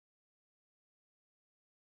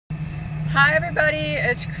Hi everybody,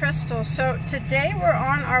 it's Crystal. So today we're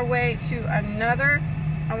on our way to another,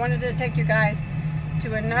 I wanted to take you guys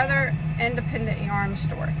to another independent yarn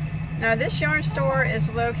store. Now this yarn store is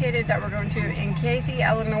located that we're going to in Casey,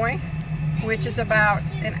 Illinois, which is about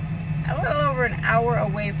a little over an hour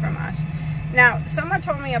away from us. Now someone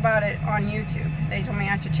told me about it on YouTube. They told me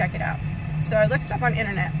I should check it out. So I looked it up on the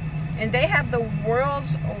internet and they have the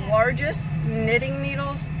world's largest knitting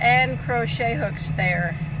needles and crochet hooks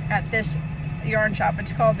there at this yarn shop.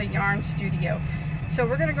 It's called the Yarn Studio. So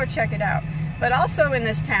we're gonna go check it out. But also in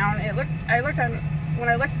this town, when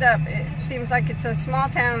I looked it up, it seems like it's a small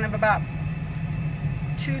town of about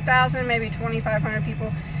 2,000, maybe 2,500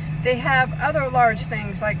 people. They have other large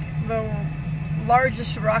things like the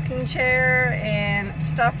largest rocking chair and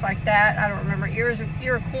stuff like that. I don't remember, ear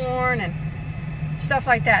of corn and stuff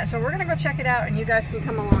like that. So we're gonna go check it out and you guys can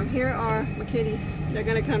come along. Here are my kitties. They're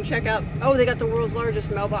gonna come check out. Oh, they got the world's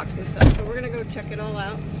largest mailbox and stuff. So we're gonna go check it all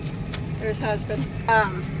out. There's husband.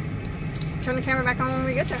 Turn the camera back on when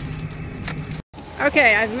we get there.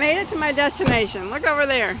 Okay, I've made it to my destination. Look over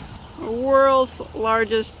there. The world's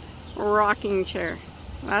largest rocking chair.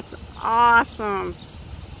 That's awesome.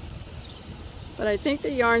 But I think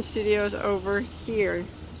the Yarn Studio is over here.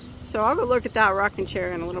 So I'll go look at that rocking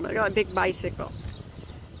chair in a little bit. I got a big bicycle.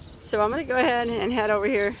 So I'm going to go ahead and head over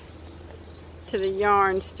here to the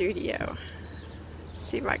Yarn Studio.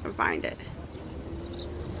 See if I can find it.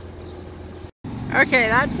 Okay,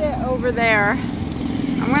 that's it over there.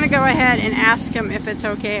 I'm going to go ahead and ask him if it's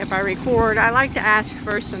okay if I record. I like to ask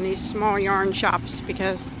first in these small yarn shops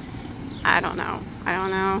because I don't know.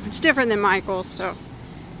 It's different than Michael's. So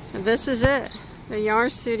this is it. The Yarn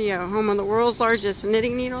Studio, home of the world's largest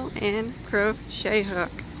knitting needle and crochet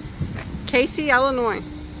hook. Casey, Illinois.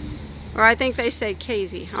 Or I think they say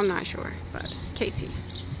Casey. I'm not sure, but Casey.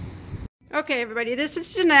 Okay, everybody, this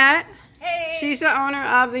is Jeanette. Hey! She's the owner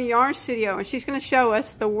of the Yarn Studio, and she's going to show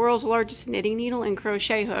us the world's largest knitting needle and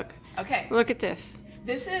crochet hook. Okay. Look at this.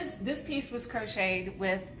 This piece was crocheted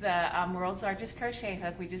with the world's largest crochet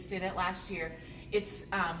hook. We just did it last year. It's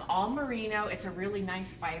all merino. It's a really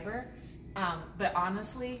nice fiber. But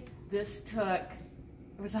honestly, this took,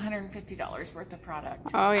 it was $150 worth of product.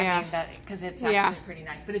 Oh yeah. I mean, because it's actually pretty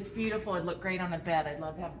nice. But it's beautiful. It'd look great on a bed. I'd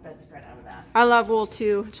love to have a bedspread out of that. I love wool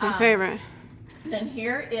too. It's my favorite. Then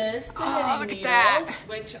here is the knitting needles,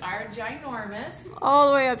 which are ginormous. All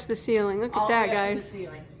the way up to the ceiling. Look at that, guys. All the way up to the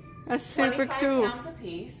ceiling. That's super 25 cool. pounds a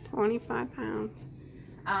piece. 25 pounds.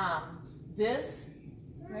 This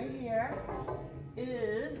right here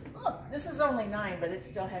is, look, this is only 9, but it's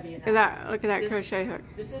still heavy enough. Look at that crochet hook.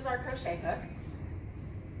 This is our crochet hook.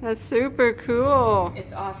 That's super cool.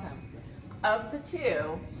 It's awesome. Of the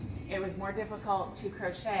two, it was more difficult to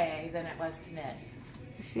crochet than it was to knit.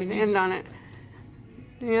 You see the end on it.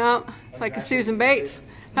 Yep, it's like a Susan Bates,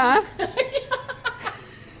 huh?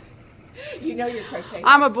 You know your crochet.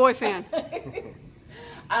 I'm a boy fan.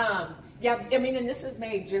 Yeah, I mean, and this is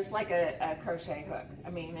made just like a crochet hook.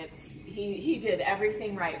 I mean, he did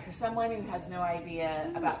everything right. For someone who has no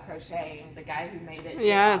idea about crocheting, the guy who made it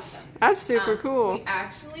did awesome. That's super cool. We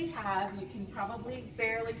actually have, you can probably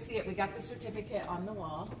barely see it, we got the certificate on the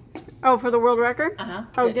wall. Oh, for the world record? Uh-huh.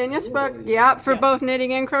 Oh, Guinness Book? Yeah, for both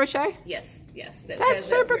knitting and crochet? Yes, yes. That's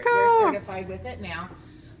super cool. We're certified with it now.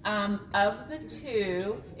 Of the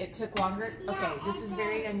two, it took longer. Okay, this is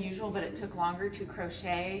very unusual, but it took longer to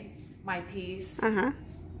crochet my piece,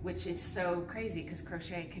 which is so crazy because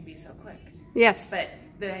crochet can be so quick. Yes. But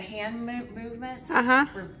the hand movements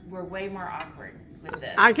were way more awkward with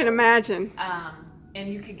this. I can imagine.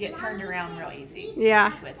 And you could get turned around real easy.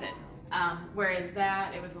 Yeah. With it. Whereas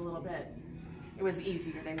that, it was a little bit, it was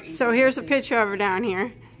easier. They were easier. So here's a picture of her down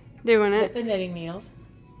here doing it. With the knitting needles.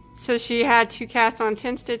 So she had to cast on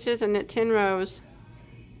 10 stitches and knit 10 rows.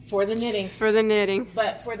 For the knitting. For the knitting.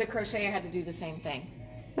 But for the crochet, I had to do the same thing.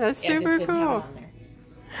 That's super just cool.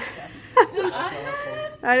 Didn't have it on there.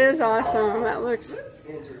 So. That is awesome. That looks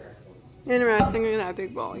interesting. Look at that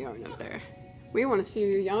big ball of yarn up there. We want to see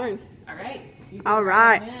your yarn. All right. All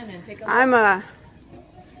right. I'm a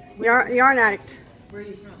yarn addict. Where are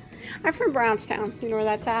you from? I'm from Brownstown. You know where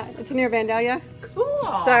that's at? It's near Vandalia.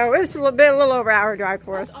 Cool. So it's a little over an hour drive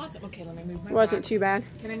for us. That's awesome. Okay, let me move my Wasn't box. too bad.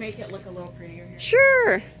 Can I make it look a little prettier here?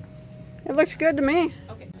 Sure. It looks good to me.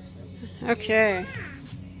 Okay. Okay.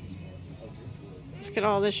 Look at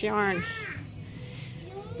all this yarn.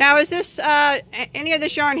 Now, is this any of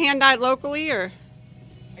this yarn hand dyed locally, or?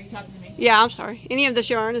 Are you talking to me? Yeah, I'm sorry. Any of this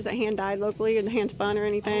yarn, is it hand dyed locally or hand spun or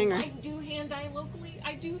anything? Oh, or? I do hand dye locally.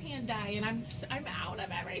 I do hand dye, and I'm out of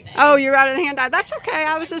everything. Oh, you're out of the hand dye. That's okay.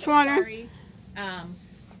 I was just wondering. Sorry.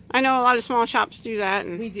 I know a lot of small shops do that,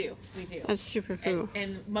 and We do. that's super cool.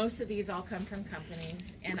 And most of these all come from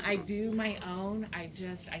companies, and I do my own. I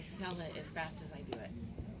sell it as fast as I do it.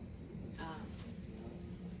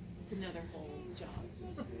 It's another whole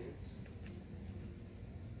job.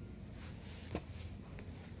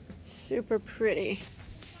 Super pretty.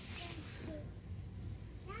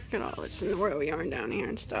 Look at all this royal yarn down here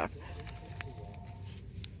and stuff.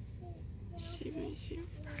 Let me see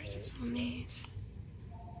the prices on these.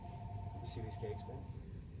 You see these cakes, man?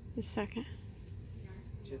 A second.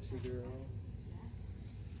 Gypsy girl.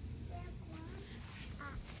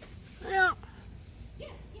 Yeah. Yes.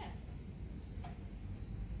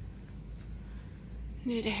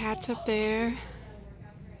 Need a hats up there.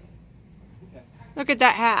 Okay. Look at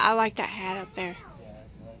that hat. I like that hat up there. Yeah,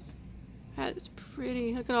 that's nice. That's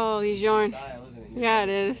pretty. Look at all these yarn. Style, isn't it? Yeah, it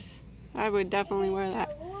is. I would definitely wear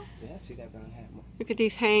that. Yeah, see that brown hat. Look at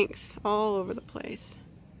these hanks all over the place.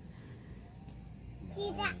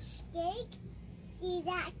 See that cake? See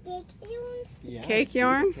that cake yarn? Yeah, Cake see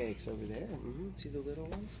yarn? the cakes over there. See the little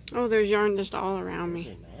ones? Oh, there's yarn just all around Those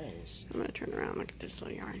me. are nice. I'm gonna turn around. Look at this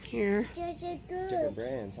little yarn here. Those are good. Different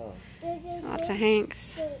brands, huh? Those are Lots good of hanks.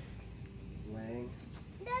 cake. Lang.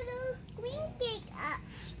 Little green cake up.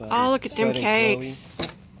 Spud, Oh, look at them Spud and cakes. Chloe.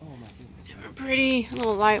 Oh my goodness. They're pretty. A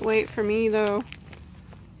little lightweight for me though.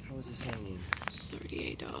 How was this hanging?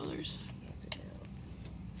 $38.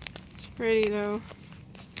 It's pretty though.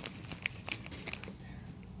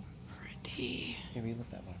 Pretty. Here, will you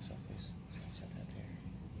lift that box up, please? Set that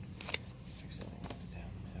there. Fix that and lift it down.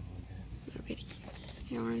 Have a look at it. Little bitty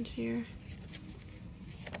yarns here.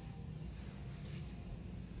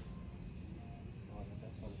 Oh,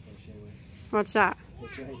 that's fun to crochet with. What's that?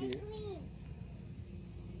 It's right here.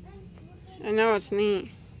 I know it's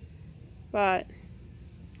neat, but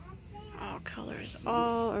all colors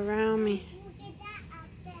all around me.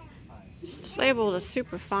 It's labeled as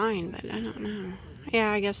super fine, but I don't know.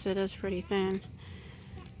 Yeah, I guess it is pretty thin.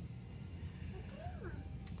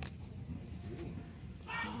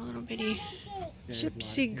 Oh, little bitty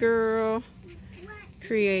Gypsy Girl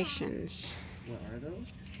Creations. What are those?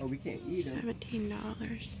 Oh, we can't eat them. $17. You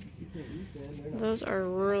can't eat them. They're not Those are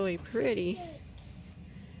really pretty.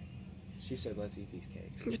 She said, let's eat these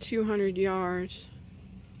cakes. The 200 yards.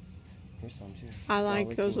 Here's some too. I like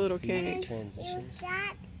Frolic those and little Feed cakes. Transitions.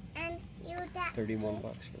 that and you that. $31 for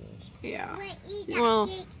those. Yeah. Wanna eat that Well,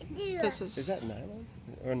 cake too. This Is that nylon?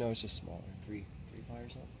 Or no, it's just smaller. Three ply or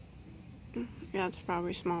something. Yeah, it's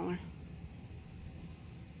probably smaller.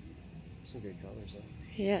 Some good colors though.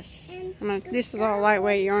 Yes. This is all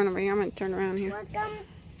lightweight yarn over here. I'm going to turn around here. Welcome.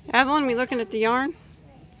 Evelyn, we looking at the yarn?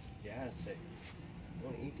 Yeah, it's sick. I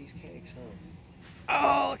want to eat these cakes,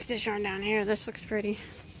 huh? Oh, look at this yarn down here. This looks pretty.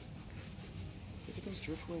 Look at those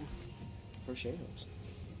driftwood crochet hooks.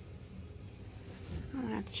 I'm going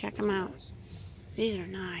to have to check them out. Nice. These are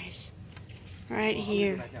nice. Right Well,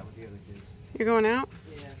 here. I'm gonna go back out with the other kids. You're going out?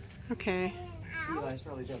 Yeah. Okay. Eli's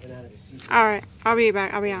probably jumping out of his seat. Alright. I'll be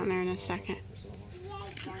back. I'll be out in there in a second. For some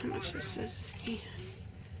more. How much is this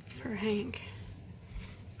for Hank?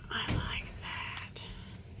 I like that.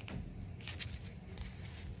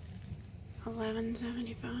 $11.75.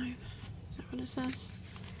 Is that what it says?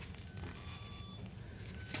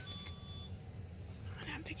 I'm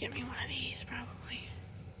gonna have to get me one of these probably.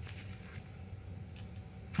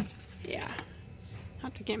 Yeah. I'll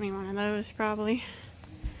have to get me one of those probably.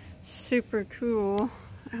 Super cool.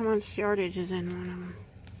 How much yardage is in one of them?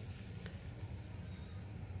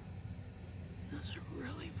 Those are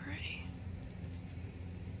really pretty.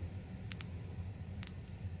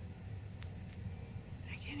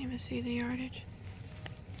 I can't even see the yardage.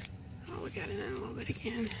 Oh, we got it in a little bit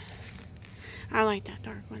again. I like that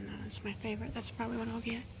dark one though. It's my favorite. That's probably what I'll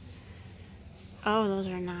get. Oh, those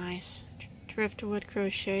are nice. Driftwood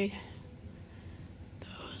crochet.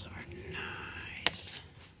 Those are nice.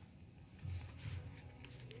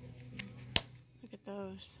 Look at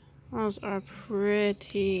those. Those are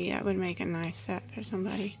pretty. That would make a nice set for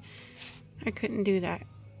somebody. I couldn't do that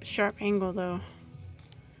sharp angle though.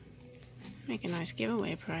 Make a nice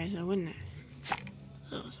giveaway prize though, wouldn't it?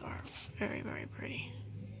 Those are very, very pretty.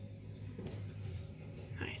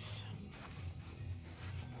 Nice.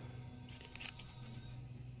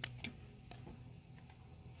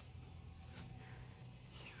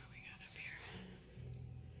 Let's see what we got up here.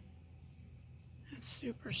 That's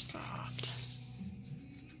super soft.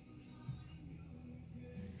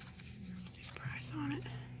 Price on it.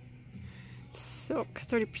 Silk,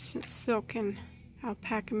 30% silk and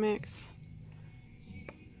alpaca mix.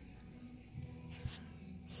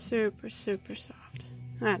 Super, super soft.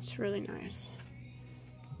 That's really nice.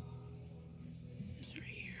 It's right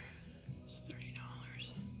here.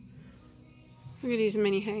 Look at these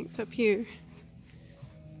mini hanks up here.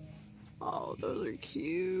 Oh, those are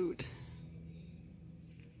cute.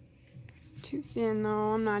 Too thin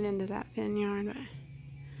though. I'm not into that thin yarn, but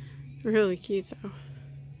really cute though.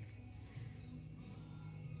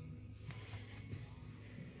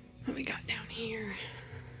 What we got down here?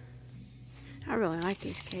 I really like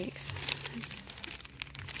these cakes.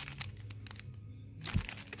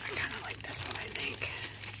 I kind of like this one, I think.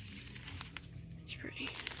 It's pretty.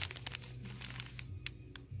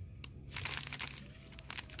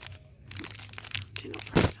 No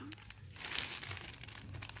price on it.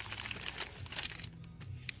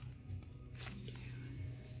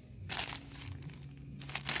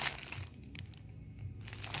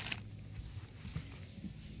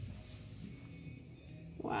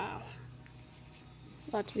 Wow.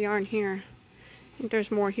 Lots of yarn here. I think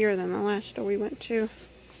there's more here than the last store we went to.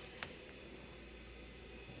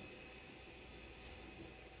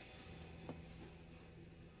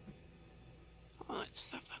 All that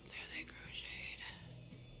stuff up there they crocheted.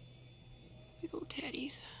 Big old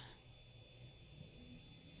teddies.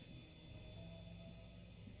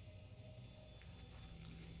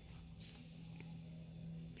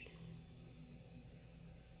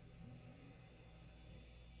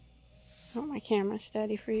 I want my camera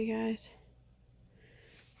steady for you guys.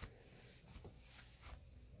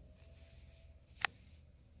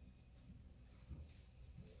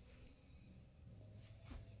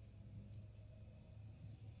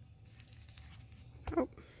 Oh,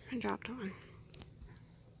 I dropped one.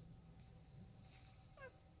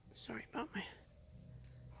 Sorry about my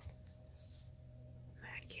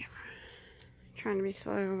bad camera. I'm trying to be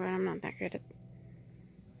slow, but I'm not that good at.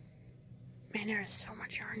 Man, there is so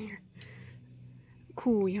much yarn here.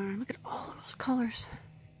 Cool yarn. Look at all of those colors.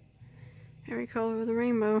 Every color of the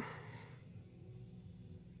rainbow.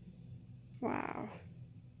 Wow.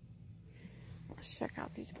 Let's check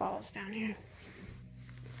out these balls down here.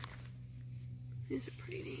 These are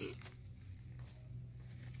pretty neat.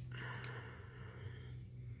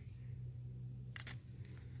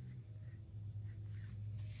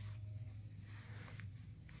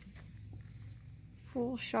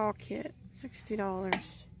 Full shawl kit, $60.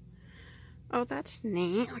 Oh, that's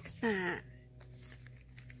neat. Look at that.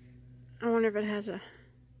 I wonder if it has a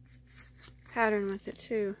pattern with it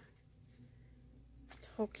too. It's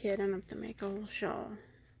a whole kit enough to make a whole shawl.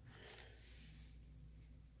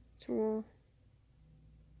 It's wool.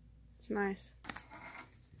 It's nice.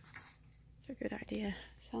 It's a good idea.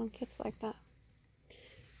 Selling kits like that.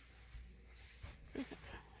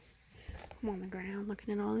 I'm on the ground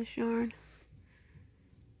looking at all this yarn.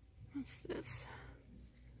 What's this?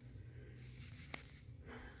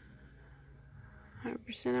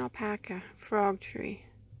 100% alpaca, frog tree.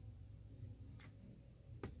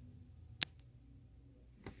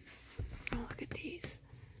 Oh, look at these.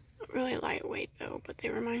 Really lightweight though, but they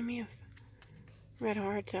remind me of Red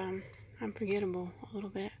Heart's Unforgettable a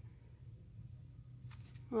little bit.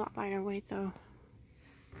 A lot lighter weight though.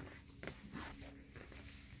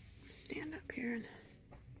 Stand up here and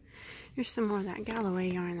here's some more of that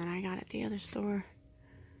Galloway yarn that I got at the other store.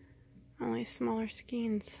 Only smaller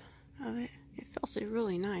skeins of it. It felt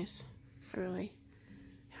really nice. I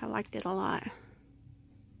liked it a lot.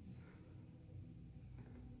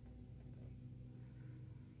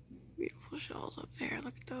 Beautiful shawls up there.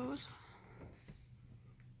 Look at those.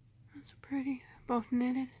 That's pretty. Both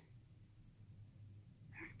knitted.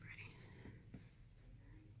 Very pretty.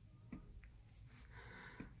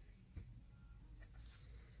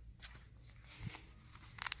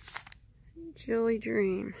 Chilly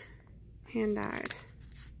Dream. Hand dyed.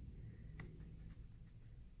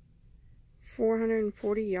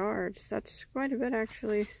 440 yards. That's quite a bit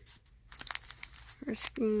actually for a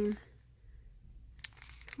skein.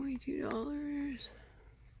 $22.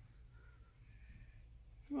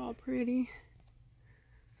 They're all pretty.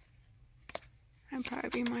 That'd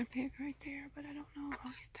probably be my pick right there, but I don't know if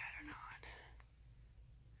I'll get that or not.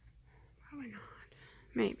 Probably not.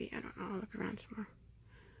 Maybe. I don't know. I'll look around some more.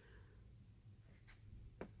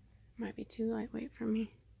 Might be too lightweight for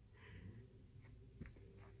me.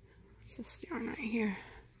 What's this yarn right here?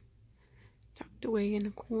 Tucked away in the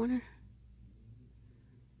corner.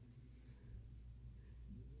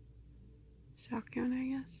 Sock yarn, I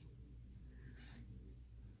guess.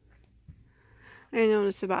 I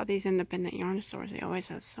noticed about these independent yarn stores, they always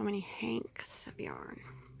have so many hanks of yarn.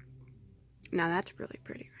 Now that's really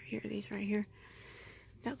pretty right here. These right here.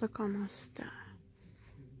 That look almost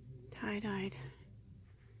tie-dyed.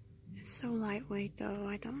 It's so lightweight though.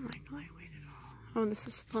 I don't like lightweight at all. Oh, this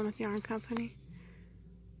is the Plymouth Yarn Company.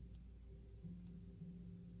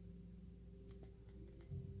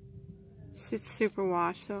 It's super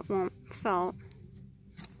wash, so it won't felt.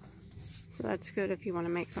 So that's good if you want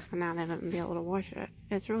to make something out of it and be able to wash it.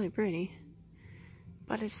 It's really pretty.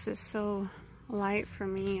 But it's just so light for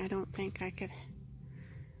me. I don't think I could.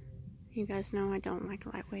 You guys know I don't like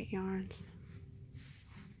lightweight yarns.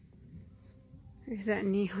 There's that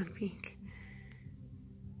neon pink.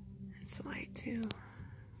 It's light too.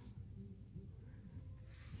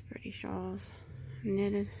 Pretty shawls.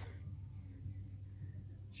 Knitted.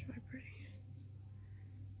 It's really pretty.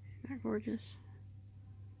 Isn't that gorgeous?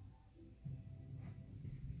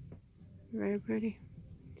 Very pretty.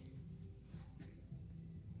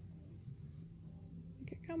 I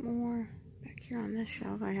think I got more back here on this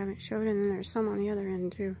shelf I haven't showed, and then there's some on the other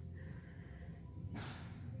end too.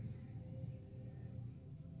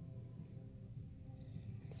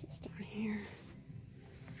 This is down here.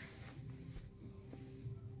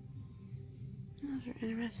 Those are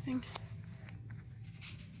interesting.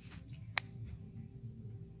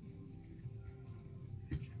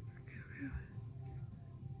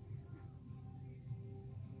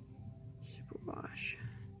 Super wash.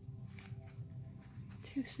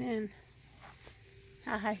 Too thin.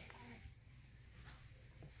 Hi.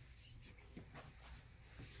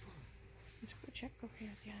 Let's go check over here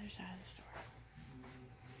at the other side of the store.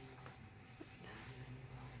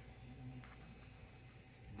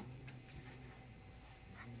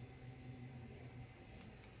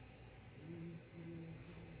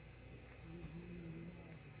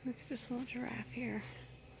 Look at this little giraffe here.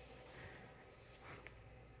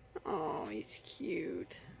 Oh, he's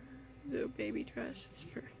cute. Little baby dresses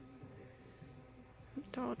for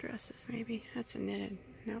doll dresses, maybe. That's a knitted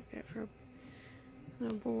outfit for a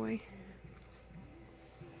little boy.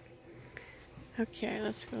 Okay,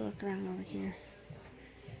 let's go look around over here.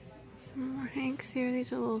 Some more hanks here.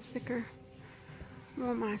 These are a little thicker.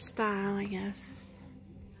 More my style, I guess.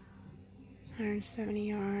 170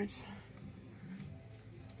 yards.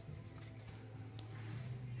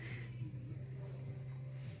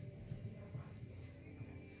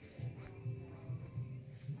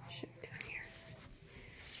 Down here.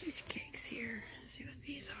 These cakes here. Let's see what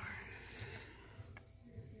these are.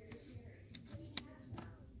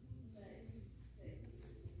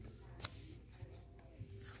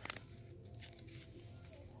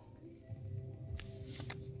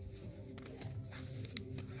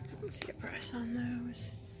 Let's get a price on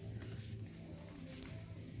those.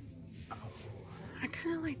 Oh, I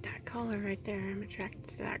kind of like that color right there. I'm attracted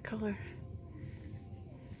to that color.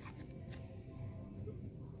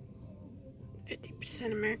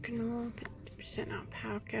 50% American wool, 50%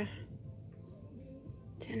 alpaca,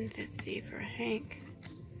 $10.50 for a hank.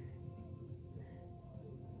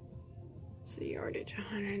 So the yardage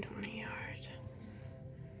 120 yards.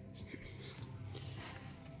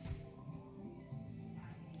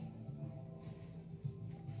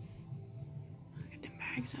 Look at the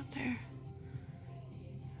bags up there.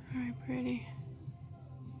 Very pretty.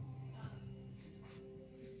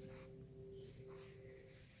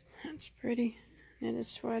 That's pretty. Knitted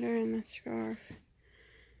sweater and the scarf.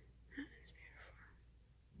 That is beautiful.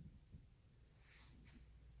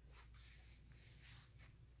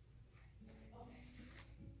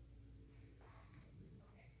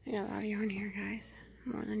 They got a lot of yarn here, guys.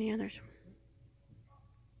 More than the others.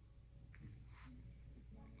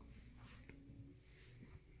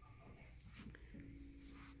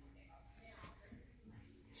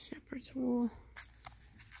 Shepherd's wool.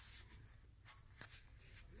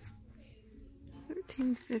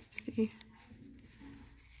 $13.50.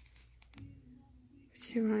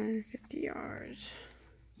 250 yards.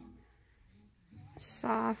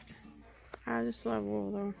 Soft. I just love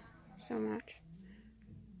wool though so much.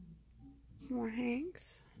 More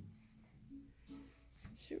hanks.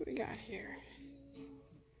 Let's see what we got here.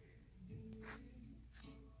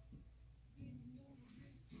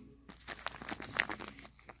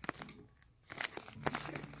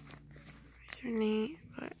 These are neat,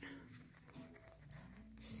 but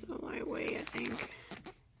still lightweight, I think.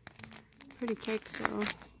 Pretty cakes though.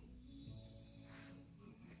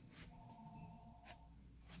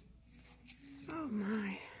 Oh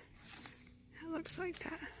my. That looks like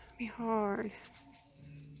that would be hard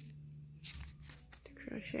to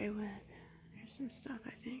crochet with. There's some stuff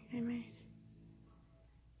I think they made.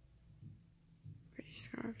 Pretty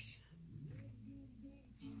scarves.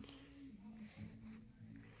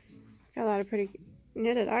 Got a lot of pretty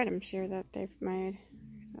knitted items here that they've made.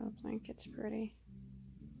 So the blanket's pretty.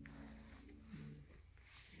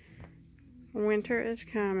 Winter is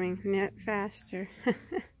coming. Knit faster.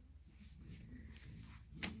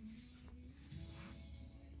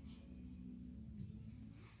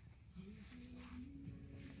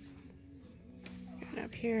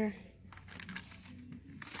 up here.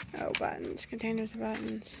 Oh, buttons, containers of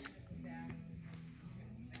buttons.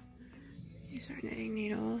 These are knitting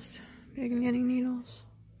needles, big knitting needles.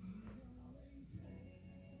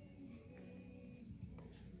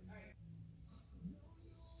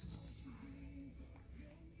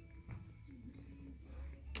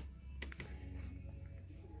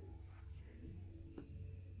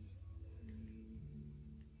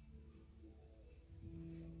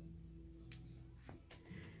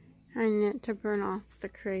 I knit to burn off the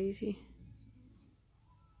crazy.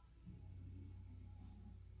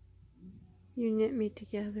 You knit me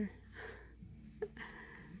together. I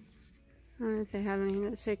wonder if they have any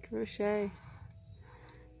that say crochet.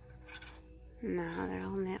 No, they're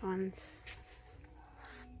all knit ones.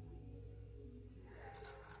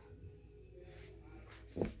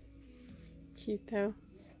 Cute though.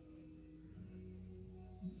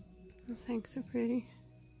 Those things are pretty.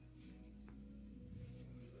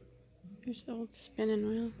 Here's the old spinning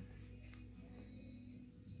wheel.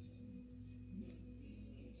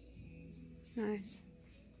 It's nice.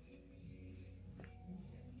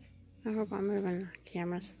 I hope I'm moving the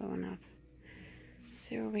camera slow enough. Let's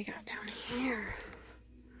see what we got down here.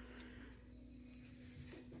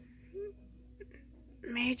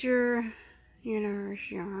 Major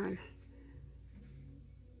Universe yarn.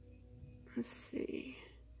 Let's see.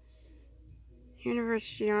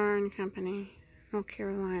 Universe Yarn Company, North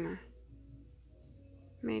Carolina.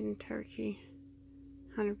 Made in Turkey.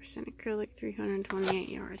 100% acrylic, 328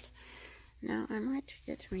 yards. Now I might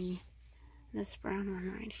get me this brown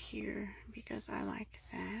one right here because I like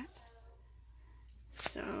that.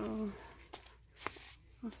 So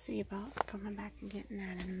we'll see about coming back and getting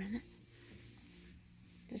that in a minute.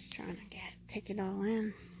 Just trying to take it all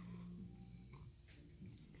in.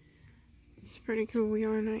 It's pretty cool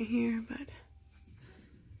yarn right here, but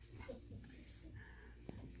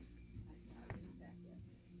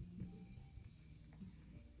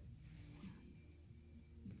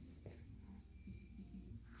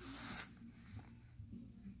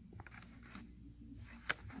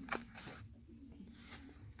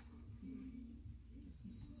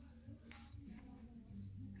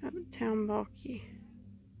Uptown bulky.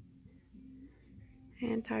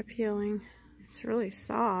 Anti-peeling. It's really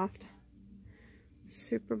soft.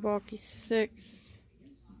 Super bulky 6.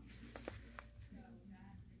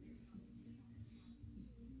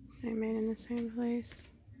 They made in the same place.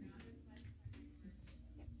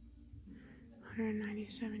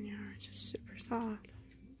 197 yards. It's super soft.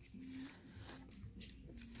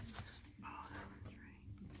 Oh, that one's right.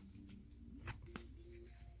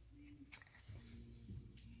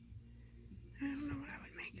 I don't know what I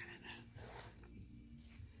would make out of that.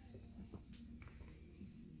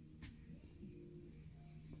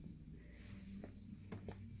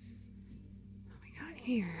 What we got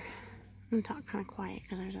here? I'm gonna talk kind of quiet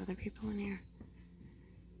because there's other people in here.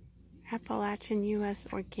 Appalachian U.S.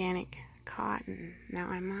 organic cotton. Now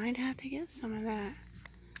I might have to get some of that.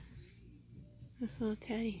 This little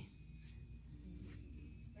teddy.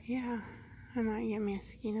 Yeah, I might get me a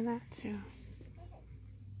skein of that too.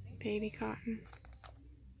 Baby cotton.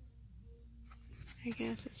 I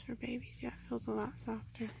guess it's for babies. Yeah, it feels a lot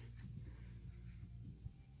softer.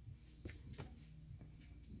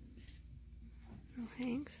 No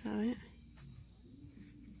hanks of it.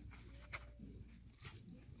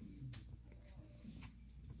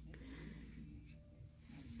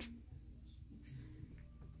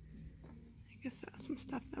 I guess that's some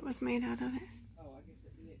stuff that was made out of it.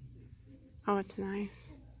 Oh, it's nice.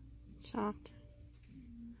 Soft.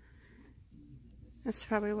 That's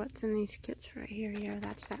probably what's in these kits right here. Yeah,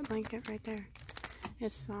 that's that blanket right there.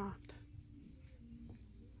 It's soft.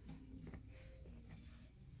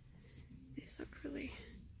 These look really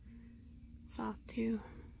soft too.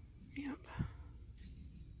 Yep.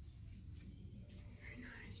 Very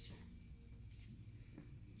nice.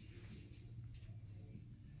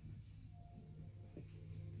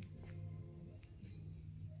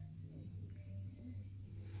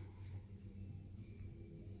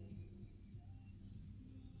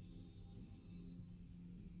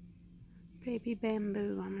 Baby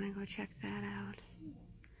bamboo. I'm gonna go check that out.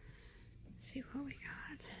 See what we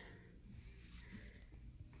got.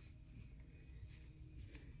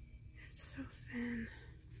 It's so thin.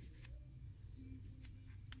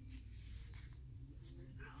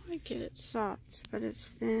 I like it. It's soft, but it's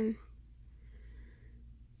thin.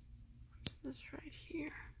 What's this right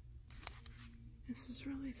here? This is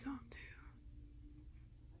really soft too.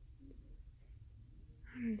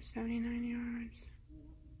 179 yards.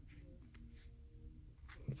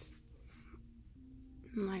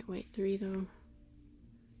 Lightweight 3 though.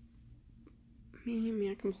 Me and me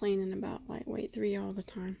are complaining about lightweight 3 all the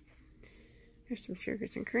time. Here's some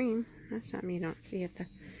sugars and cream. That's something you don't see at the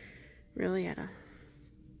really at a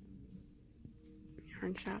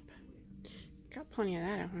yarn shop. Got plenty of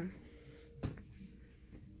that at home.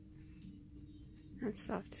 That's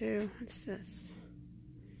soft too. What's this?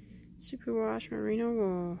 Superwash merino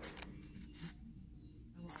wool.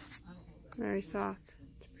 Very soft.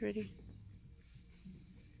 It's pretty.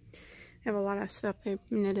 They have a lot of stuff they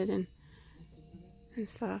knitted in and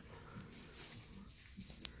stuff.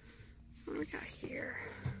 What do we got here?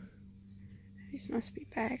 These must be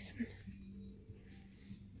bags.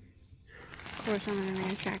 Of course, I'm going to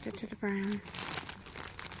be attracted to the brown.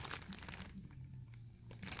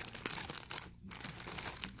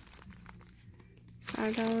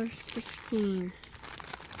 $5 per skein.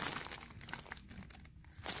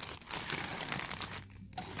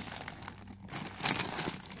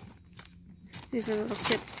 These are little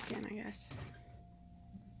kid skin, I guess.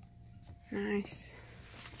 Nice.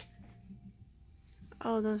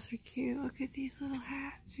 Oh, those are cute. Look at these little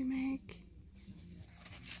hats you make.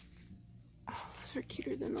 Oh, those are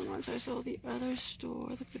cuter than the ones I saw at the other store.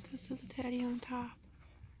 Look at this little teddy on top.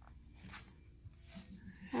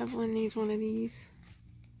 Evelyn needs one of these.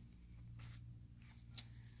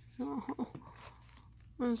 Oh,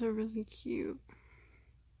 those are really cute.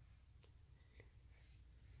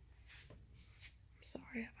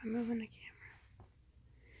 Sorry if I'm moving the camera.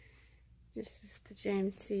 This is the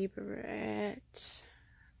James C. Barrett.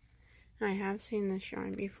 I have seen this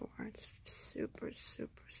yarn before. It's super,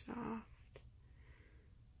 super soft.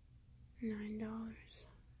 $9.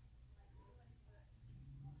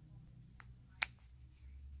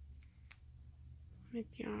 With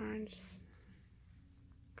yarns.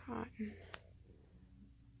 Cotton.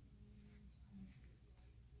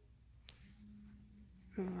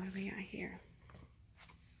 Oh, what do we got here?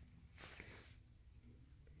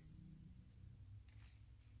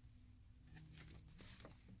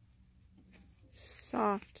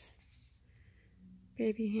 Soft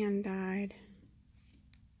baby hand dyed.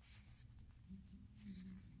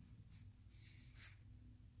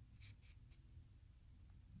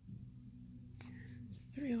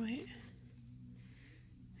 It's 3-weight.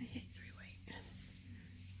 I hate 3-weight.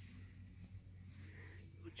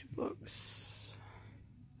 Bunch of books.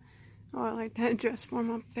 Oh, I like that dress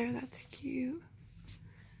form up there. That's cute.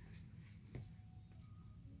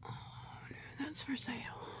 Oh, that's for sale.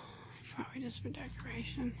 Probably just for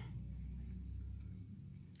decoration.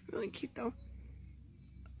 Really cute though.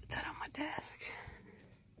 Put that on my desk.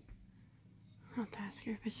 I'll ask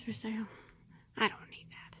her if it's for sale. I don't need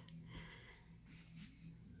that.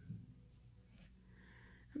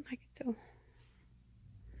 I like it though.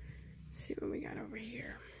 Let's see what we got over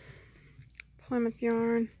here. Plymouth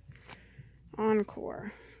yarn.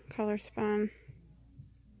 Encore. Color spun.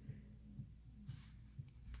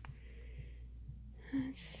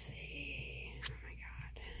 Let's see. Oh my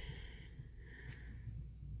god.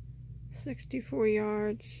 64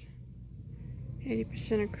 yards.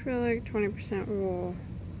 80% acrylic, 20% wool.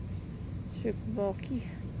 Super bulky.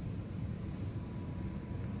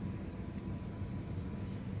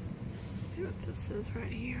 Let's see what this is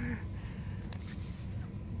right here.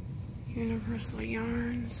 Universal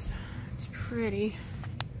yarns. It's pretty.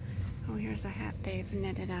 Oh, here's a hat they've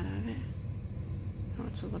knitted out of it. Oh,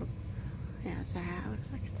 it's a little, yeah, it's a hat.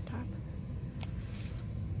 Looks like at the top.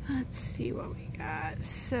 Let's see what we got.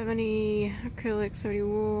 70 acrylic, 30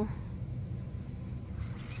 wool.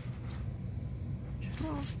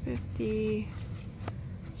 12.50.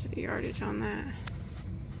 What's the yardage on that?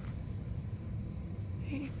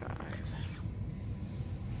 85.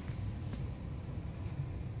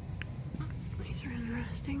 These are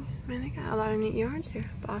interesting. Man, they got a lot of neat yarns here.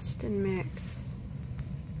 Boston mix.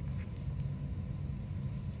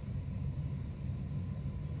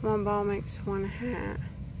 One ball makes one hat.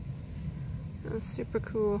 That's super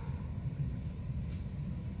cool.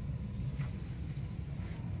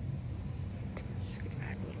 Scoot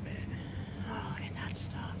back a little bit. Oh, look at that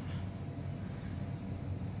stuff.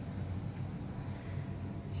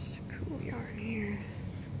 It's a cool yarn here.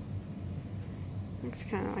 Looks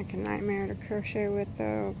kind of like a nightmare to crochet with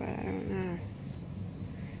though, but I don't know.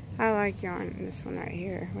 I like yarn, this one right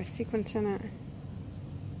here with sequins in it.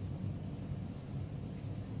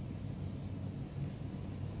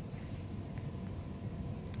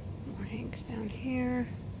 Down here.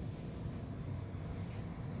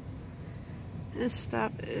 This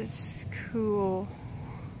stuff is cool.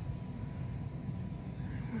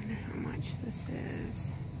 I wonder how much this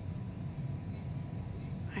is.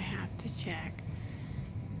 I have to check.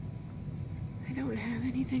 I don't have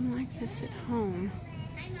anything like this at home.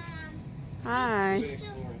 Hi, Mom. Hi. East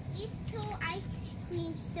Store ice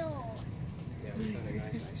cream store. Yeah, we found a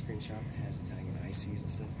nice ice cream shop that has Italian ices and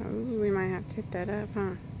stuff. Oh, we might have to pick that up,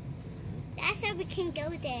 huh? That's how we can go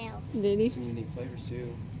there. Did he? Some unique flavors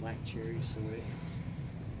too. Black cherry, soy.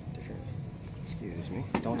 Different. Excuse me.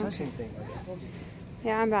 Don't touch anything.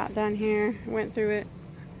 Yeah, I'm about done here. Went through it.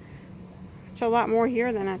 It's a lot more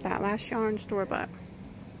here than at that last yarn store, but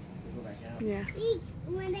We'll go back out. yeah.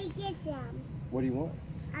 When I get some. What do you want?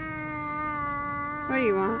 What do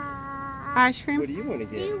you want? Ice cream? What do you want to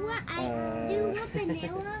Do get? you want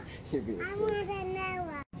vanilla? You're being I silly. want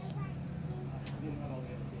vanilla.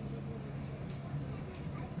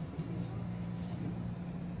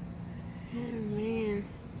 Oh man.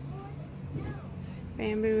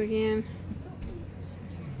 Bamboo again.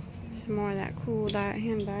 Some more of that cool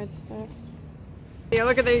hand-dyed stuff. Yeah,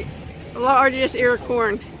 look at the largest ear of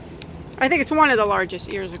corn. I think it's one of the largest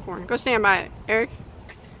ears of corn. Go stand by it, Eric.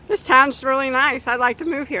 This town's really nice. I'd like to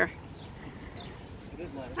move here. It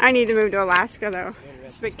is nice. I need to move to Alaska though.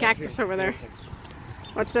 There's a big cactus over there.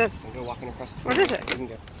 What's this? We'll go walking across the What is it? We can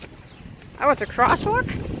go. Oh, it's a crosswalk?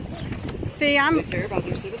 See, They care about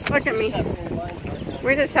their citizens. Look at We me. just have a little line right now.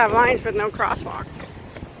 We just have lines with no crosswalks.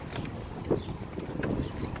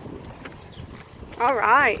 All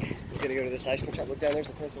right. We're gonna go to this ice cream shop. Look down, there's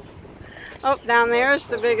the pencil. Oh, down there's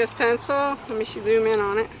the biggest pencil. Let me zoom in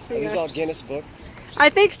on it. Are these all Guinness book? I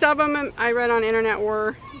think some of them I read on the internet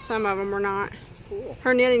were. Some of them were not. It's cool.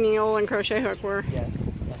 Her knitting needle and crochet hook were. Yeah,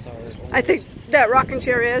 that's our. I think that rocking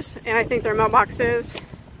chair is, and I think their mailbox is.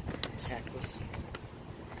 Cactus.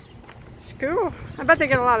 It's cool. I bet they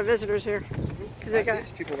get a lot of visitors here. 'Cause they got,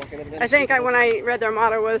 People walking up and down I the think street. when I read their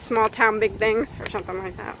motto was small town big things or something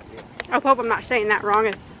like that. I hope I'm not saying that wrong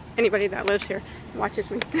if anybody that lives here watches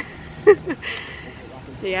me.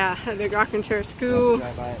 Yeah, a big rocking chair school.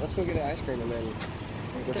 Drive by. Let's go get an ice cream and then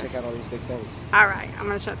we'll go check out all these big things. Alright, I'm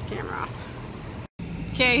going to shut the camera off.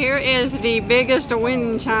 Okay, here is the biggest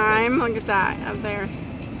wind chime. Look at that up there.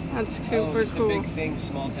 That's super it's cool. the Big Thing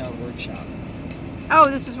Small Town Workshop. Oh,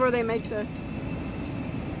 this is where they make the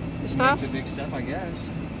stuff? The big stuff, I guess.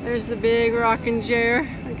 There's the big rocking chair.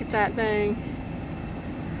 Look at that thing.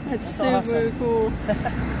 That's super awesome. cool.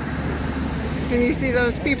 Can you see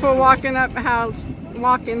those people walking up how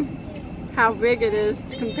big it is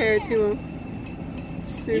compared to them?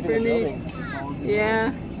 Super Even the neat. buildings, it's as tall as the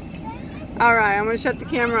Yeah. Alright, I'm going to shut the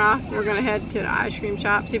camera off. We're going to head to the ice cream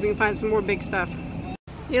shop, see if we can find some more big stuff.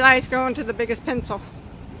 Eli's going to the biggest pencil.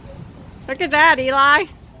 Look at that, Eli.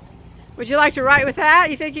 Would you like to write with that?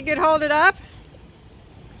 You think you could hold it up?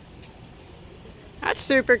 That's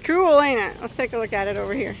super cool, ain't it? Let's take a look at it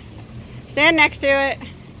over here. Stand next to it.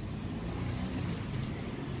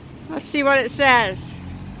 Let's see what it says.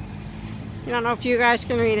 I don't know if you guys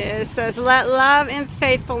can read it. It says, "Let love and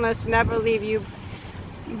faithfulness never leave you.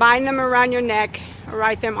 Bind them around your neck, or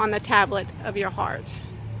write them on the tablet of your heart."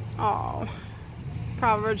 Oh,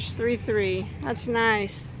 Proverbs 3:3. That's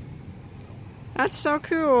nice. That's so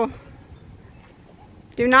cool.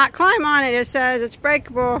 Do not climb on it. It says it's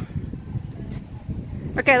breakable.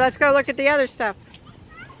 Okay, let's go look at the other stuff.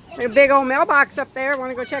 There's a big old mailbox up there.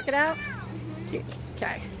 Want to go check it out?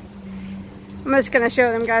 Okay. I'm just going to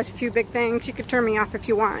show them guys a few big things. You can turn me off if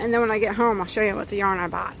you want. And then when I get home, I'll show you what the yarn I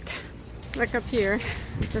bought. Look up here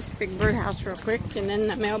at this big birdhouse real quick. And then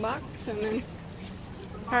the mailbox. And then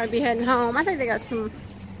probably be heading home. I think they got some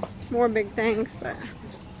more big things. But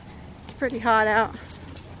it's pretty hot out.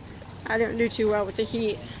 I didn't do too well with the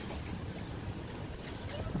heat.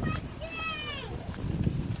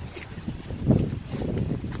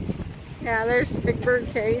 Yeah, there's the big bird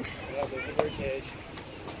cage. Yeah, there's a bird cage.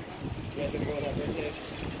 You guys want to go in that bird cage?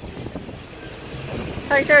 Looks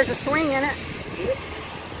like there's a swing in it. See it?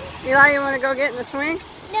 Eli, you want to go get in the swing?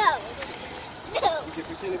 No. No. You can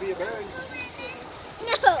pretend to be a bird.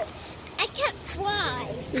 No. I can't fly.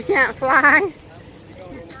 You can't fly.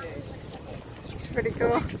 It's pretty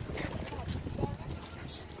cool.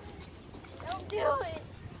 Don't do it.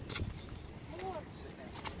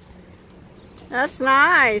 That's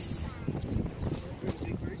nice.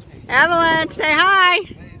 Evelyn, say hi.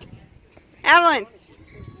 Evelyn.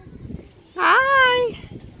 Hi.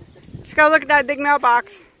 Let's go look at that big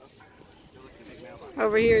mailbox.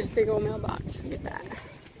 Over here is a big old mailbox. Look at that.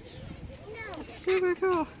 That's super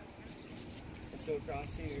cool. Let's go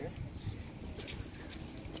across here.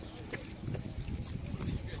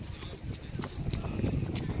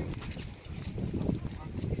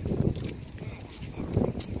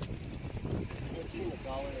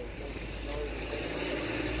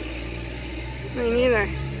 Me neither.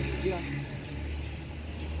 Yeah.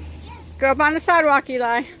 Go up on the sidewalk,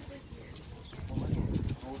 Eli.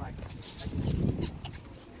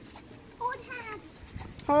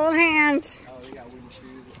 Hold hands. Oh, they got wooden shoes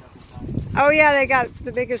and stuff inside. Oh yeah, they got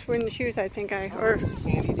the biggest wooden shoes I think I or Just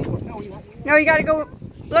candy depot. no, you gotta go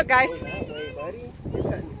look guys. Go that way, buddy. You're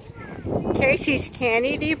cutting. Casey's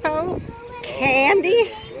Candy Depot.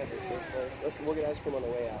 Candy? We'll get ice cream on the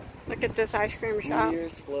way out. Look at this ice cream shop.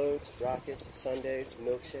 Beers, floats, rockets, sundaes,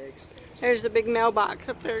 milkshakes. There's the big mailbox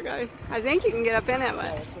up there, guys. I think you can get up in it,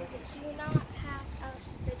 but Do not pass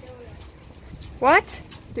up the donut. what?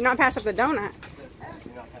 Do not pass up the donut. Do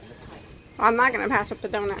not pass it. Well, I'm not gonna pass up the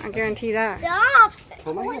donut. I guarantee that. Stop!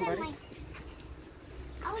 Hold my hand, buddy.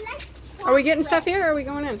 I would like to Are we getting stuff here or are we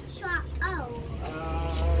going in? swap. Oh.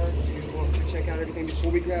 Do you want to check out everything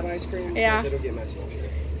before we grab ice cream? Yeah. Because it'll get messy, I'm sure.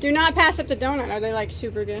 Do not pass up the donut. Are they like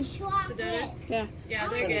super good? Swap this. Yeah. Yeah,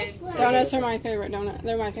 they're good. Donuts are my favorite donut.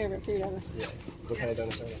 They're my favorite food ever. Yeah. What kind of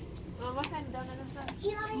donuts are they? Well, what kind of donut is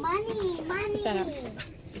that? Money, that up. money.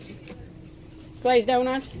 Glazed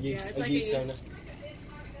donuts? Yeast, it's a like yeast a donut. yeast.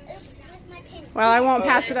 My pen. Well, I won't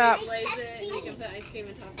pass it up. Glaze it, you can put ice cream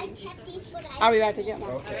and I toppings and kept stuff. these for the I'll be back to get one.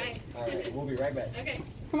 Okay. All right. We'll be right back. Okay.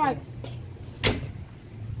 Come on.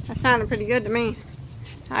 That sounded pretty good to me.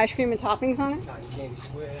 Ice cream and toppings on it? Cotton candy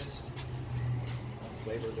twist.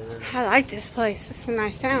 Flavored herbs. I like this place. This is a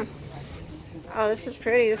nice town. Oh, this is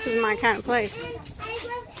pretty. This is my kind of place. I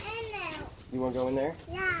love Anna. You want to go in there?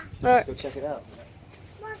 Yeah. Let's Look, go check it out.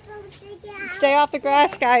 We'll go check it out. stay off the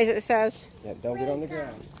grass, guys, it says. Yeah, don't get on the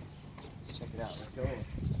grass. Let's check it out. Let's go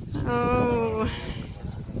in. Oh,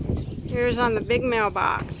 here's on the big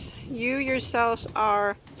mailbox. You yourselves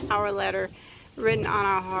are our letter written on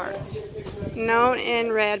our hearts, known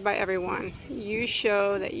and read by everyone. You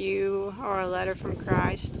show that you are a letter from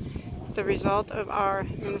Christ, the result of our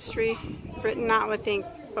ministry, written not with ink,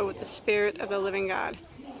 but with the Spirit of the living God,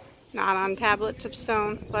 not on tablets of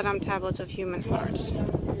stone, but on tablets of human hearts.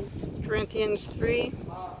 Corinthians 3,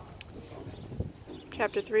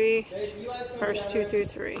 chapter 3, verse 2 through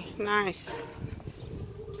 3. Nice.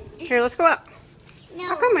 Here, let's go up.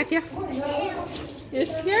 I'll come with you.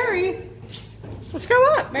 It's scary. Let's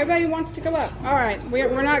go up. Everybody wants to go up. All right,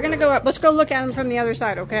 we're not going to go up. Let's go look at them from the other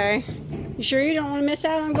side, okay? You sure you don't want to miss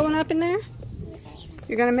out on going up in there?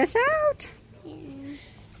 You're going to miss out?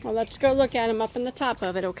 Well, let's go look at them up in the top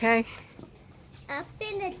of it, okay? Up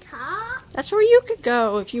in the top? That's where you could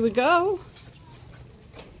go if you would go.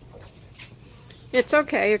 It's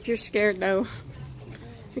okay if you're scared, though.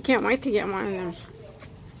 I can't wait to get one of them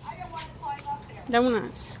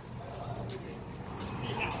donuts.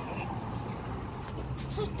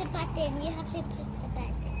 Push the button. You have to push the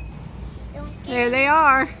button. Don't There they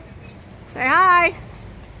are. Say hi.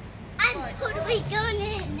 I'm totally going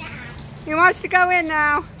in now. He wants to go in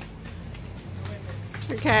now.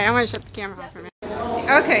 Okay, I'm going to shut the camera off for a minute.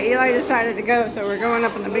 Okay, Eli decided to go, so we're going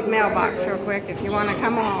up in the big mailbox real quick if you want to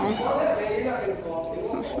come along.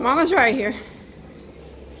 Mama's right here.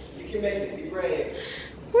 You can make it. Be brave.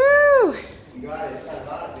 Woo! You got it. It's not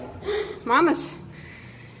hot in here. Mama's.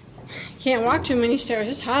 Can't walk too many stairs.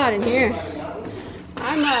 It's hot in here.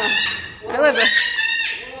 I live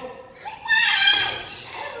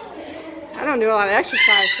I don't do a lot of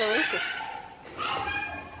exercise, so this is...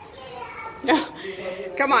 No,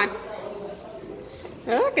 come on.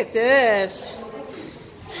 Look at this.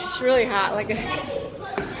 It's really hot, like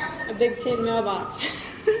a big tin mailbox.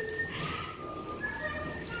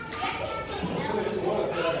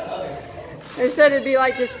 They said it'd be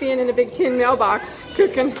like just being in a big tin mailbox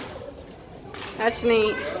cooking. That's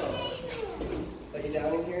neat. Let you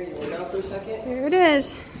down in here. You want down for a second? Here it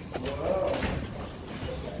is. Whoa.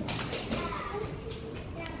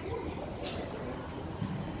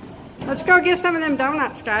 Let's go get some of them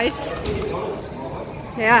donuts, guys.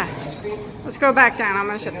 Yeah. Let's go back down. I'm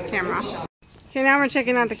going to shut the camera off. Okay, now we're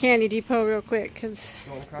checking out the candy depot real quick because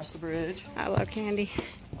Going across the bridge. I love candy.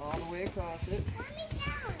 All the way across it.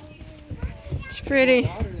 It's pretty.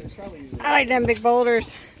 Water, there's probably usually I like them big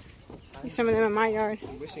boulders. There's some of them in my yard.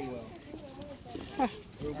 wishing well. Huh.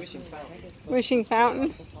 Or wishing fountain. Wishing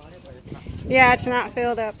fountain. Yeah, it's not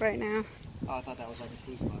filled up right now. Oh, I thought that was like a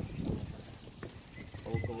sea spot.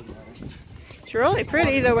 Old gold mine. It's really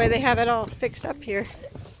pretty the way they have it all fixed up here.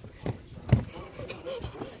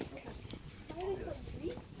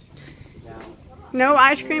 No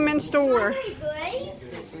ice cream in store. Hey, guys.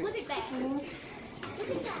 Look at that. Look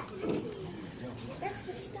at that. That's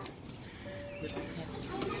the stuff.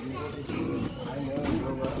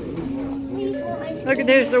 Look at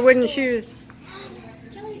there's the wooden shoes.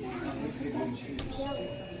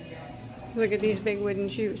 Look at these big wooden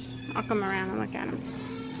shoes. I'll come around and look at them.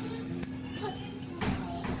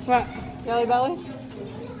 What? Jelly Belly?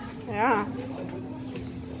 Yeah.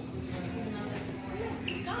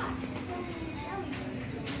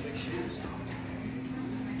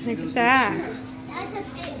 Look at that. That's a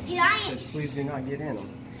big It giant. says, please do not get in them.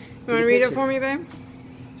 You want to read it for me, babe?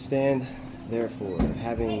 Stand, therefore,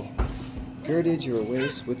 having girded your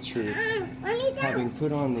waist with truth, Let me having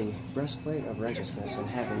put on the breastplate of righteousness, and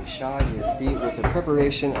having shod your feet with the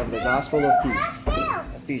preparation of the gospel of peace.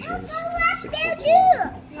 Ephesians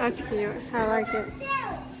 6:14. That's cute. I like it.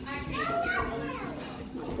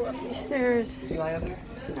 Go up these stairs. Is Eli up there?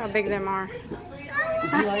 How big them are.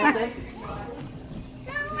 Is Eli up there?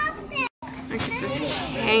 Look at this You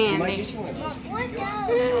might candy. get you one of those if you go.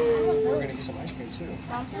 We're gonna get some ice cream too.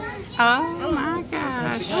 Oh my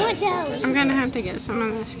gosh. Don't touch the I'm gonna glass. have to get some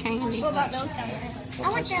of this candy. Don't touch the I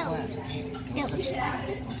want glass. Don't touch the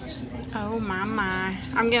glass. Don't touch the glass. Oh my.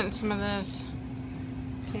 I'm getting some of this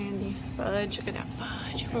candy. Fudge. Look at that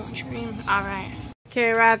fudge. Ice cream. Alright.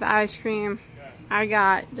 Okay, right at the ice cream, I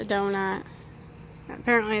got the donut.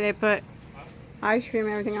 Apparently they put ice cream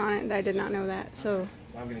and everything on it, and I did not know that. So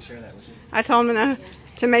I'm gonna share that with you. I told them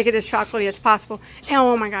to make it as chocolatey as possible. And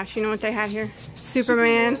oh my gosh, you know what they had here?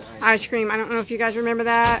 Superman ice cream. I don't know if you guys remember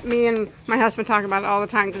that. Me and my husband talk about it all the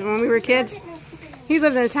time, because when we were kids, he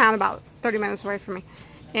lived in a town about 30 minutes away from me,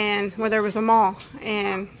 and where there was a mall,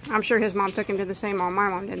 and I'm sure his mom took him to the same mall my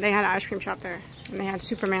mom did. They had an ice cream shop there, and they had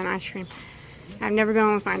Superman ice cream. I've never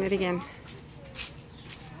gone and find it again.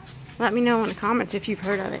 Let me know in the comments if you've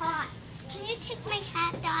heard of it. hot. Can you take my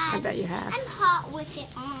hat, I Dad? bet you have. I'm hot with it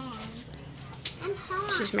on. I'm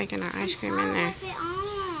hot. She's making her ice cream I'm in hot there. with it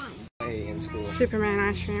on. Play in school. Superman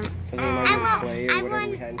ice cream. Doesn't it remind you of clay or I whatever we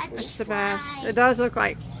want had in school? It's the best. It does look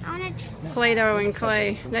like I want to. Play-Doh and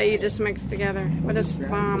clay that you just mix together. But it's the You're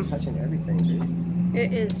bomb. touching everything, dude.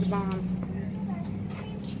 It is the bomb.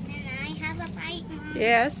 Can I have a bite, Mom?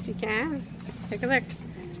 Yes, you can. Take a look.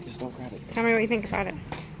 Just don't grab it. Tell me what you think about it.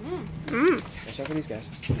 Mm. Mmm. Watch out for these guys.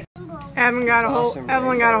 Evelyn got It's a hold. awesome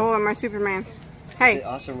Evelyn got a rainbow. hold of my Superman. Is Hey, it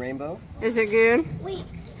awesome rainbow? is it good? Wait.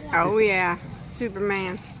 Oh yeah,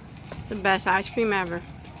 Superman, the best ice cream ever.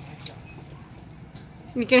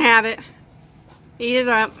 You can have it. Eat it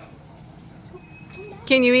up.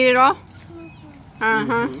 Can you eat it all?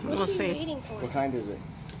 Uh-huh. We'll see. Waiting for What kind is it?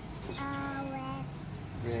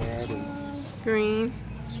 red, Red and Green.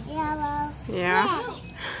 yellow. Yeah.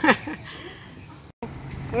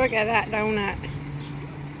 Look at that donut.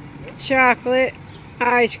 Chocolate,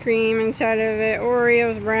 ice cream inside of it,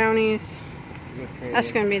 Oreos, brownies. whipped cream.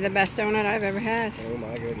 That's going to be the best donut I've ever had. Oh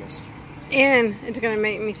my goodness. And it's going to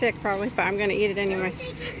make me sick probably, but I'm going to eat it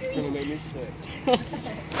anyways. It's gonna make me sick.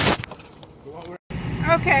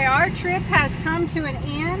 Okay, our trip has come to an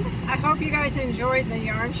end. I hope you guys enjoyed the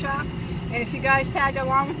yarn shop. And if you guys tagged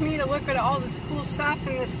along with me to look at all this cool stuff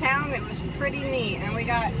in this town, it was pretty neat. And we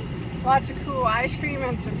got lots of cool ice cream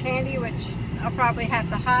and some candy, which I'll probably have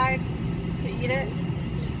to hide to eat it.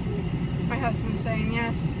 My husband's saying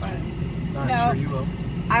yes, but I'm no, sure you will.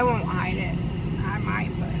 I won't hide it. I might,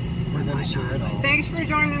 but We're gonna share it all. thanks for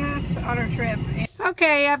joining us on our trip.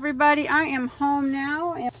 Okay, everybody, I am home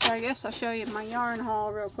now, and so I guess I'll show you my yarn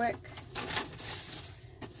haul real quick.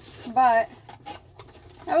 But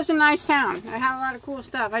that was a nice town. I had a lot of cool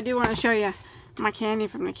stuff. I do want to show you my candy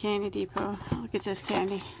from the candy depot. Look at this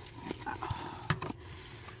candy. Oh,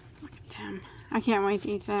 look at them. I can't wait to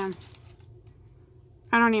eat them.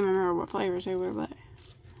 I don't even remember what flavors they were, but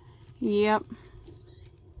yep.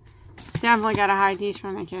 Definitely gotta hide these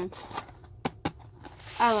from the kids.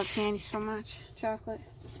 I love candy so much. Chocolate.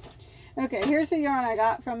 Okay, here's the yarn I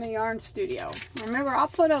got from the yarn studio. Remember, I'll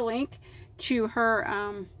put a link to her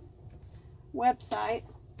website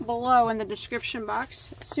below in the description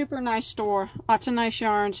box. Super nice store. Lots of nice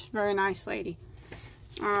yarns. Very nice lady.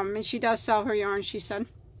 And she does sell her yarn, she said,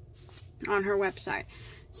 on her website.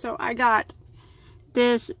 So I got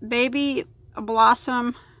this Baby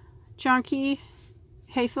Blossom Chunky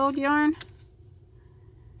Hayfield yarn.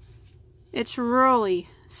 It's really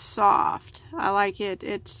soft. I like it.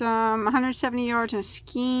 It's 170 yards in a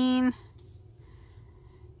skein.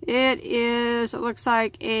 It looks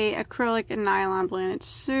like a acrylic and nylon blend. It's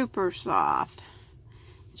super soft.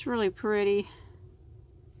 It's really pretty.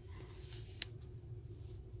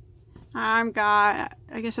 I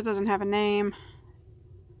guess it doesn't have a name.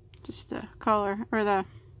 Just the color or the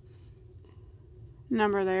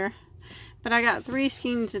number there. But I got 3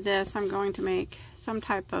 skeins of this. I'm going to make some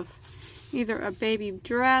type of either a baby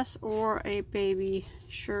dress or a baby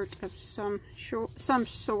shirt of some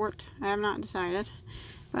sort. I have not decided.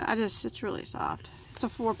 But it's really soft. It's a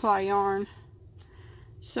 4-ply yarn.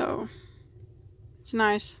 So, it's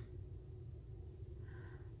nice.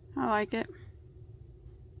 I like it.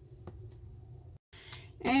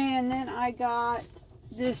 And then I got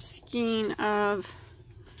this skein of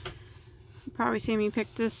You probably see me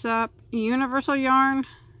pick this up. Universal Yarn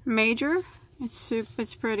Major.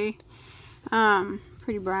 It's pretty.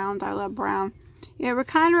 Pretty brown. I love brown. It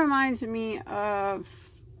kind of reminds me of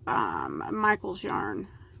Michael's yarn.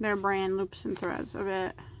 Their brand, Loops and Threads, a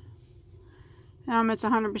bit. It's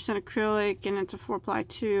 100% acrylic, and it's a 4-ply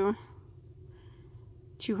 2.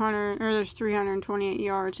 200, or there's 328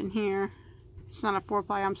 yards in here. It's not a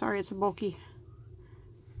 4-ply, I'm sorry, it's a bulky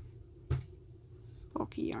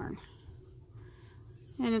yarn.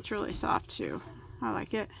 And it's really soft too. I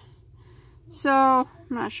like it. So, I'm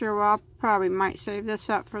not sure, well, I probably might save this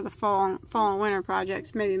up for the fall and winter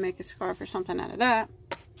projects. Maybe make a scarf or something out of that.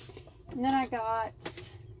 And then I got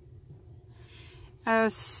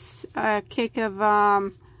a cake of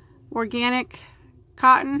organic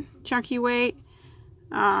cotton, chunky weight.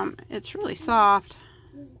 It's really soft.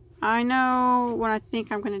 I know what I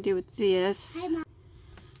think I'm going to do with this.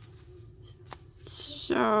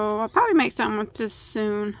 So, I'll probably make something with this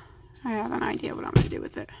soon. I have an idea what I'm going to do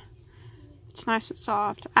with it. It's nice and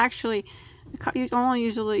soft. Actually, the cotton I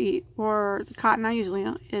usually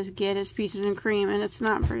get is Peaches and Cream, and it's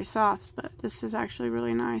not very soft, but this is actually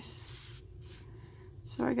really nice.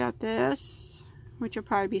 So I got this, which you'll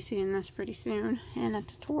probably be seeing this pretty soon in a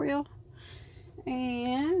tutorial.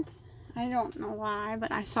 And I don't know why,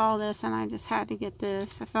 but I saw this and I just had to get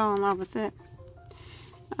this. I fell in love with it.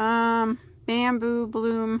 Bamboo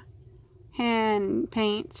Bloom Hand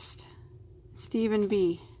Paints, Stephen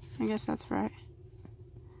B. I guess that's right.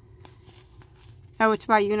 Oh, it's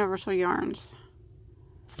by Universal Yarns.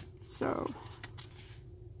 So,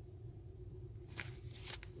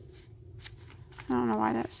 I don't know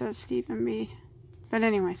why that says Stephen B. But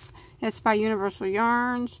anyways, it's by Universal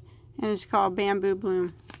Yarns, and it's called Bamboo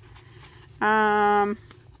Bloom.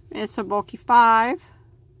 It's a bulky 5,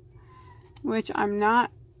 which I'm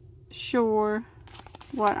not sure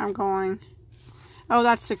what I'm going. Oh,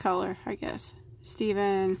 that's the color, I guess.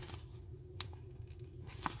 Stephen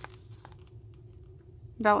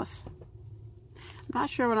Bellis. I'm not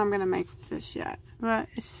sure what I'm going to make with this yet, but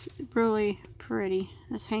it's really pretty.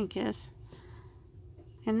 This Hank is.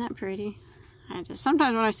 Isn't that pretty?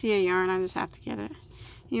 Sometimes when I see a yarn, I just have to get it.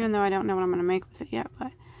 Even though I don't know what I'm going to make with it yet,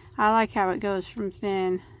 but I like how it goes from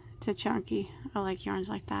thin to chunky. I like yarns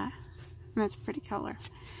like that. And that's a pretty color.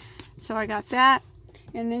 So I got that.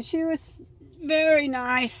 And then she was very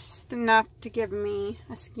nice enough to give me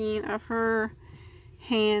a skein of her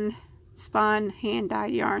hand-spun,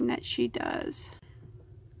 hand-dyed yarn that she does.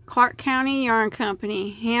 Clark County Yarn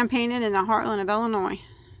Company, hand-painted in the heartland of Illinois.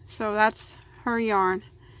 So that's her yarn,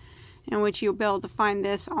 in which you'll be able to find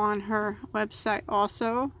this on her website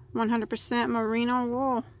also. 100% merino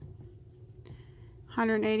wool.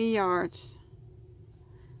 180 yards.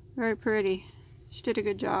 Very pretty. She did a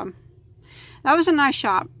good job. That was a nice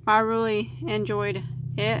shop. I really enjoyed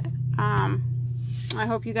it. I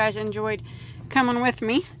hope you guys enjoyed coming with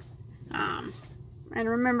me. And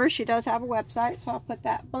remember, she does have a website, so I'll put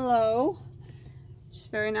that below. She's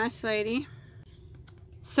a very nice lady.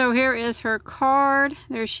 So here is her card.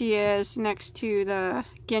 There she is next to the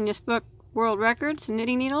Guinness Book World Records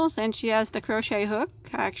knitting needles, and she has the crochet hook.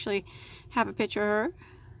 I actually have a picture of her.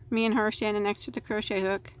 Me and her standing next to the crochet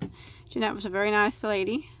hook. Jeanette was a very nice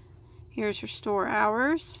lady. Here's her store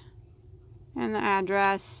hours and the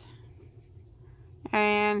address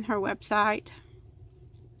and her website.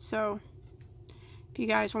 So if you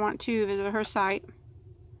guys want to visit her site,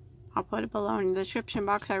 I'll put it below in the description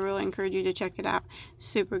box. I really encourage you to check it out.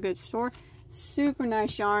 Super good store. Super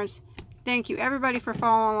nice yarns. Thank you everybody for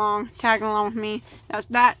following along, tagging along with me.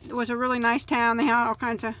 That was a really nice town. They had all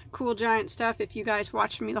kinds of cool giant stuff if you guys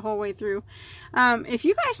watched me the whole way through. If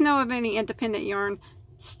you guys know of any independent yarn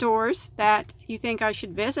stores that you think I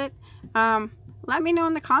should visit, let me know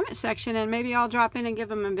in the comment section, and maybe I'll drop in and give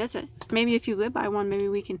them a visit. Maybe if you live by one, maybe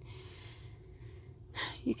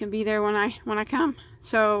you can be there when I come.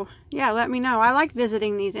 So yeah, let me know. I like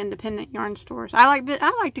visiting these independent yarn stores. I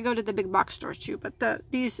like to go to the big box stores too, but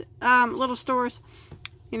these little stores,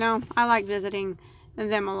 you know, I like visiting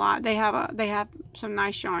them a lot. They have some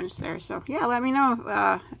nice yarns there. So yeah, let me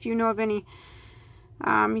know if you know of any.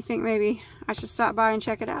 You think maybe I should stop by and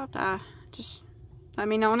check it out. Just let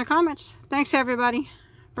me know in the comments. Thanks everybody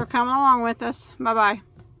for coming along with us. Bye bye.